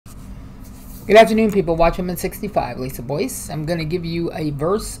Good afternoon, people. Watching in 65, Lisa Boyce. I'm going to give you a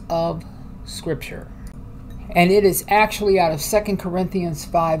verse of scripture. And it is actually out of 2 Corinthians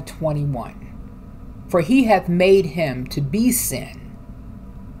 5:21. For he hath made him to be sin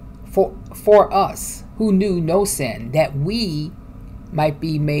for us who knew no sin, that we might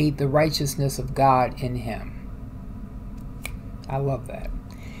be made the righteousness of God in him. I love that.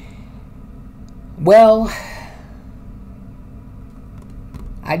 Well,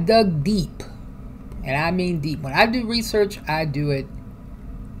 I dug deep. And I mean deep. When I do research, I do it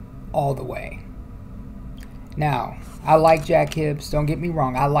all the way. Now, I like Jack Hibbs. Don't get me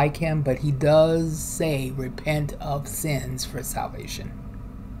wrong. I like him. But he does say, repent of sins for salvation.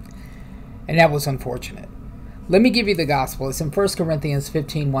 And that was unfortunate. Let me give you the gospel. It's in 1 Corinthians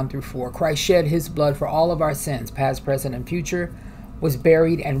 15:1-4. Christ shed his blood for all of our sins, past, present, and future, was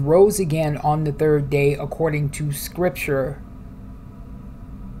buried, and rose again on the third day according to Scripture,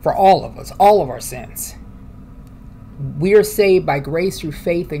 for all of us, all of our sins. We are saved by grace through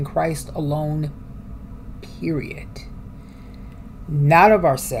faith in Christ alone, period. Not of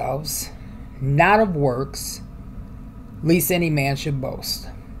ourselves, not of works, lest any man should boast.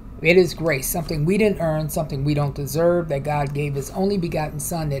 It is grace, something we didn't earn, something we don't deserve, that God gave his only begotten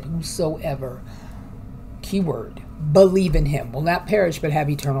Son, that whosoever, keyword, believe in him, will not perish but have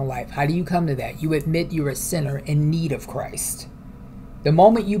eternal life. How do you come to that? You admit you're a sinner in need of Christ. The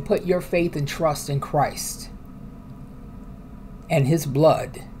moment you put your faith and trust in Christ and his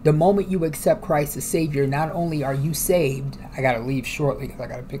blood, the moment you accept Christ as Savior, not only are you saved, I got to leave shortly because I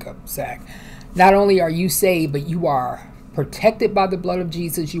got to pick up Zach. Not only are you saved, but you are protected by the blood of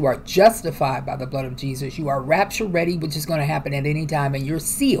Jesus. You are justified by the blood of Jesus. You are rapture ready, which is going to happen at any time, and you're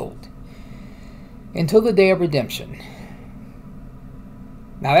sealed until the day of redemption.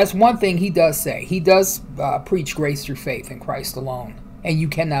 Now, that's one thing he does say. He does preach grace through faith in Christ alone. And you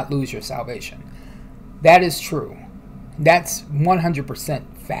cannot lose your salvation. That is true. That's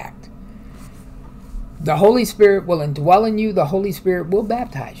 100% fact. The Holy Spirit will indwell in you. The Holy Spirit will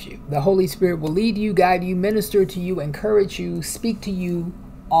baptize you. The Holy Spirit will lead you, guide you, minister to you, encourage you, speak to you,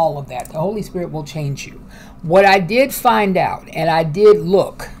 all of that. The Holy Spirit will change you. What I did find out, and I did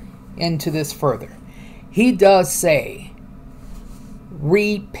look into this further, he does say,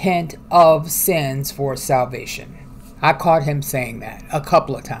 repent of sins for salvation. I caught him saying that a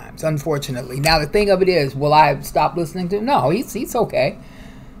couple of times, unfortunately. Now, the thing of it is, will I stop listening to him? No, he's okay.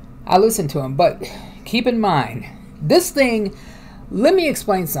 I listen to him. But keep in mind, this thing, let me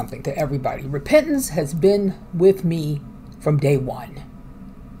explain something to everybody. Repentance has been with me from day one.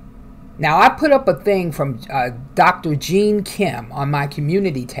 Now, I put up a thing from Dr. Gene Kim on my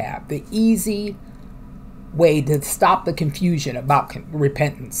community tab, the easy way to stop the confusion about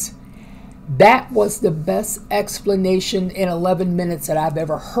repentance. That was the best explanation in 11 minutes that I've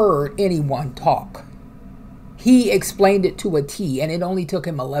ever heard anyone talk. He explained it to a T, and it only took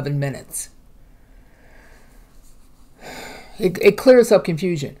him 11 minutes. It clears up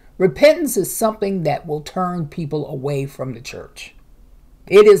confusion. Repentance is something that will turn people away from the church.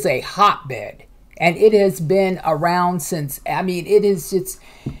 It is a hotbed, and it has been around since, I mean, it is just,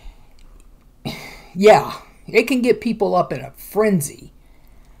 yeah, it can get people up in a frenzy.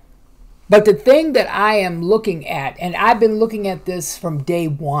 But the thing that I am looking at, and I've been looking at this from day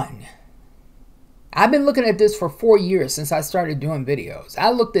one. I've been looking at this for 4 years since I started doing videos.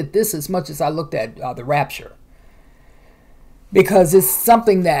 I looked at this as much as I looked at the rapture. Because it's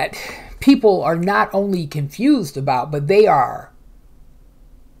something that people are not only confused about, but they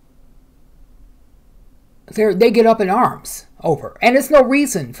get up in arms over. And it's no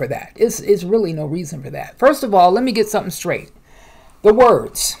reason for that. It's really no reason for that. First of all, let me get something straight. The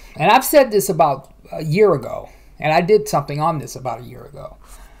words, and I've said this about a year ago, and I did something on this about a year ago.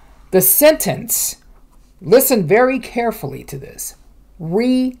 The sentence, listen very carefully to this.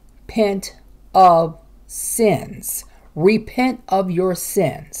 Repent of sins. Repent of your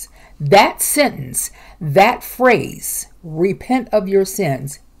sins. That sentence, that phrase, repent of your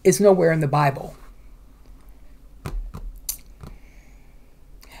sins, is nowhere in the Bible.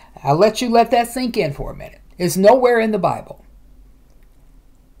 I'll let that sink in for a minute. It's nowhere in the Bible.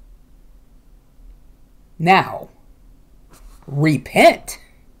 Now, repent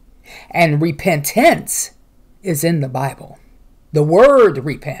and repentance is in the Bible. The word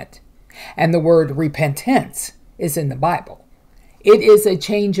repent and the word repentance is in the Bible. It is a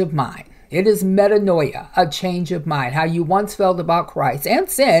change of mind. It is metanoia, a change of mind. How you once felt about Christ and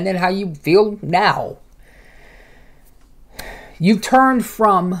sin and how you feel now. You've turned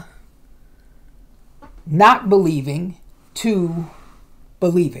from not believing to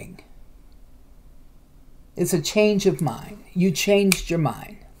believing. It's a change of mind. You changed your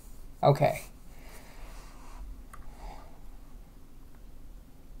mind. Okay.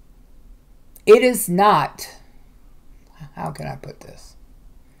 It is not, how can I put this?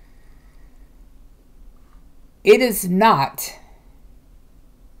 It is not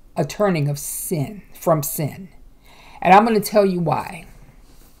a turning of sin from sin. And I'm going to tell you why.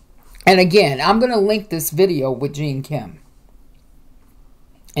 And again, I'm going to link this video with Gene Kim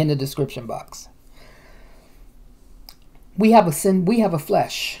in the description box. We have a sin, we have a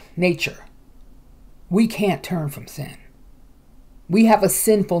flesh nature. We can't turn from sin. We have a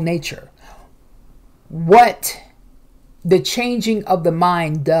sinful nature. What the changing of the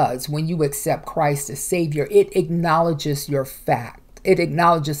mind does when you accept Christ as Savior, it acknowledges your fact. It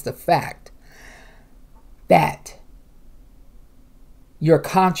acknowledges the fact that you're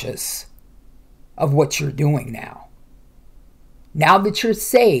conscious of what you're doing now. Now that you're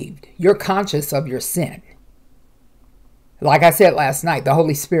saved, you're conscious of your sin. Like I said last night, the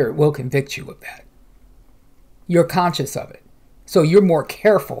Holy Spirit will convict you of that. You're conscious of it. So you're more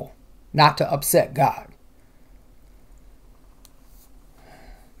careful not to upset God.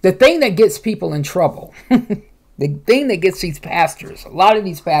 The thing that gets people in trouble, the thing that gets these pastors, a lot of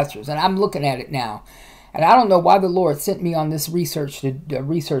these pastors, and I'm looking at it now, and I don't know why the Lord sent me on this research to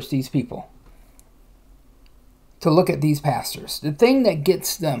research these people, to look at these pastors. The thing that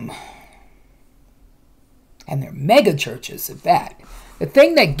gets them, and they're mega churches at that, the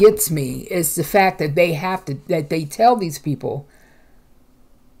thing that gets me is the fact that they tell these people,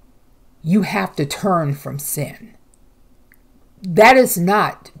 you have to turn from sin. That is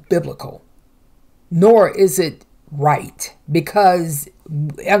not biblical, nor is it right, because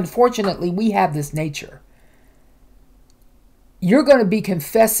unfortunately we have this nature. You're going to be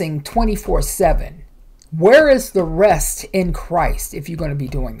confessing 24/7. Where is the rest in Christ if you're going to be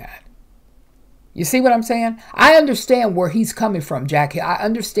doing that? You see what I'm saying? I understand where he's coming from, Jack. I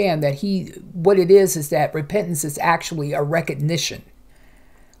understand that what it is that repentance is actually a recognition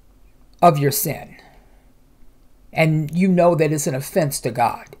of your sin. And you know that it's an offense to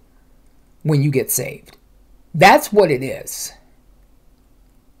God when you get saved. That's what it is.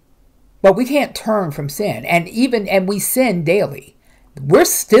 But we can't turn from sin. And we sin daily. We're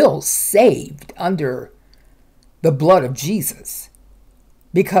still saved under the blood of Jesus,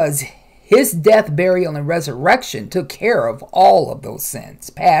 because his death, burial, and resurrection took care of all of those sins,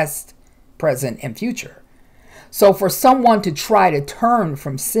 past, present, and future. So for someone to try to turn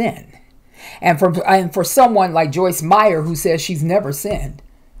from sin, and for someone like Joyce Meyer, who says she's never sinned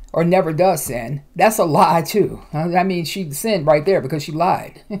or never does sin, that's a lie too. I mean, she sinned right there because she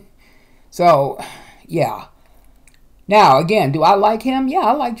lied. So, yeah. Now, again, do I like him? Yeah,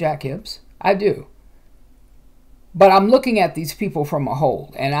 I like Jack Hibbs. I do. But I'm looking at these people from a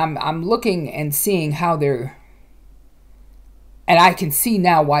whole, and I'm looking and seeing how they're, and I can see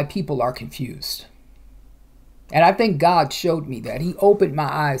now why people are confused. And I think God showed me that. He opened my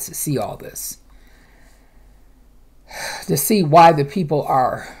eyes to see all this. To see why the people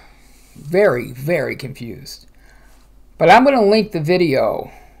are very, very confused. But I'm going to link the video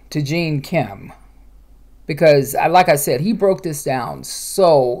to Gene Kim, because like I said, he broke this down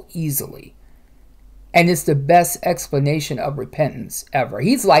so easily. And it's the best explanation of repentance ever.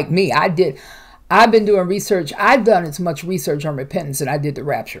 He's like me. I've been doing research. I've done as much research on repentance as I did the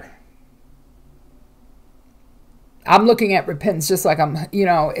rapture. I'm looking at repentance just like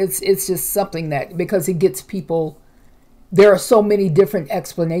it's just something that, because it gets people, there are so many different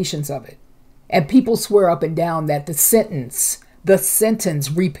explanations of it. And people swear up and down that the sentence,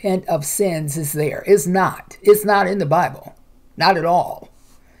 repent of sins is there. It's not. It's not in the Bible. Not at all.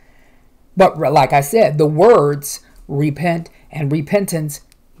 But like I said, the words repent and repentance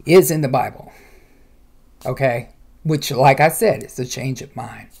is in the Bible. Okay? Which, like I said, it's a change of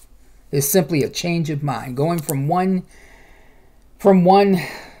mind. It's simply a change of mind. Going from one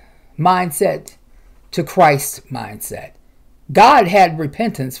mindset to Christ's mindset. God had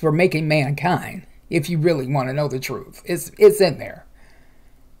repentance for making mankind, if you really want to know the truth. It's in there.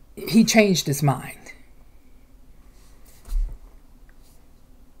 He changed his mind.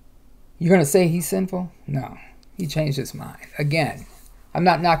 You're going to say he's sinful? No. He changed his mind. Again, I'm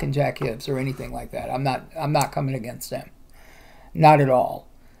not knocking Jack Hibbs or anything like that. I'm not coming against him. Not at all.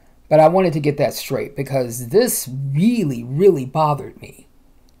 But I wanted to get that straight, because this really, really bothered me.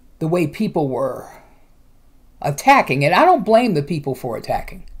 The way people were attacking. And I don't blame the people for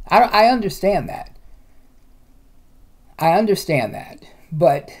attacking. I understand that. I understand that.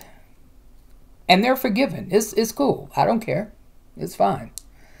 But, and they're forgiven. It's cool. I don't care. It's fine.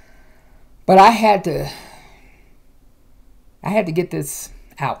 But I had to get this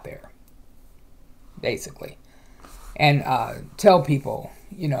out there, basically, and tell people,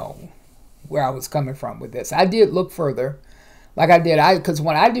 where I was coming from with this. I did look further. like I did, because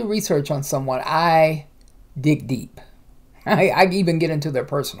when I do research on someone, I dig deep. I even get into their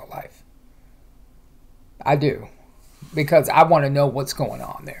personal life. I do, because I want to know what's going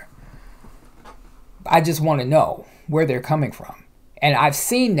on there. I just want to know where they're coming from. And I've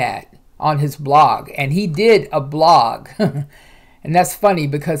seen that on his blog. And he did a blog. And that's funny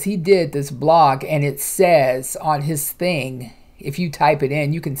because he did this blog and it says on his thing, if you type it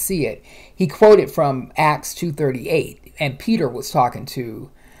in, you can see it. He quoted from Acts 2:38. And Peter was talking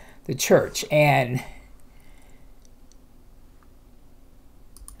to the church. And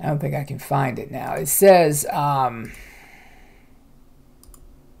I don't think I can find it now. It says...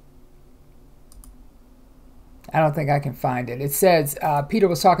 I don't think I can find it. It says, Peter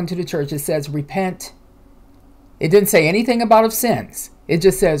was talking to the church. It says, repent. It didn't say anything about of sins. It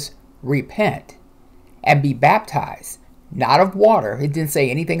just says, repent and be baptized. Not of water. It didn't say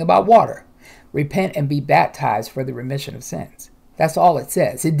anything about water. Repent and be baptized for the remission of sins. That's all it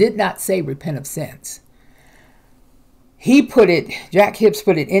says. It did not say repent of sins. He put it, Jack Hibbs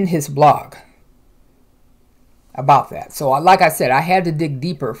put it in his blog about that. So like I said, I had to dig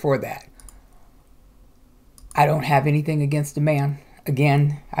deeper for that. I don't have anything against the man.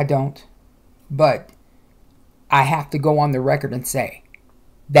 Again, I don't. But I have to go on the record and say,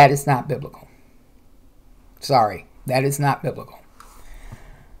 that is not biblical. Sorry, that is not biblical.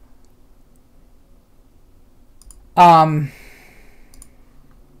 I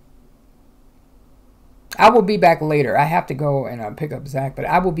will be back later. I have to go and pick up Zach, but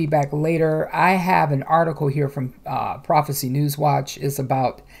I will be back later. I have an article here from Prophecy News Watch. It's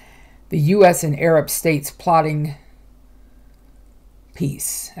about the U.S. and Arab states plotting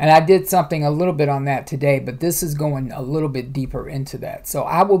peace. And I did something a little bit on that today, but this is going a little bit deeper into that. So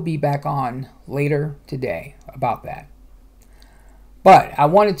I will be back on later today about that. But I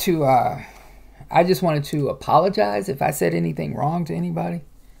wanted to, I just wanted to apologize if I said anything wrong to anybody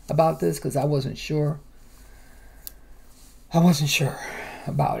about this, because I wasn't sure. I wasn't sure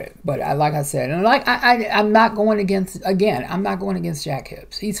about it, but like I said, and like I'm not going against, again, I'm not going against Jack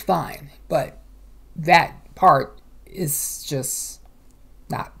Hibbs. He's fine, but that part is just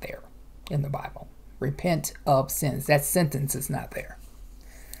not there in the Bible. Repent of sins. That sentence is not there.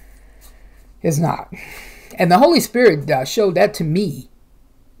 It's not. And the Holy Spirit showed that to me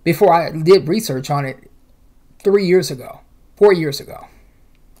before I did research on it 3 years ago, 4 years ago.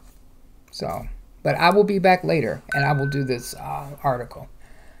 So, but I will be back later and I will do this article.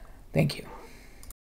 Thank you.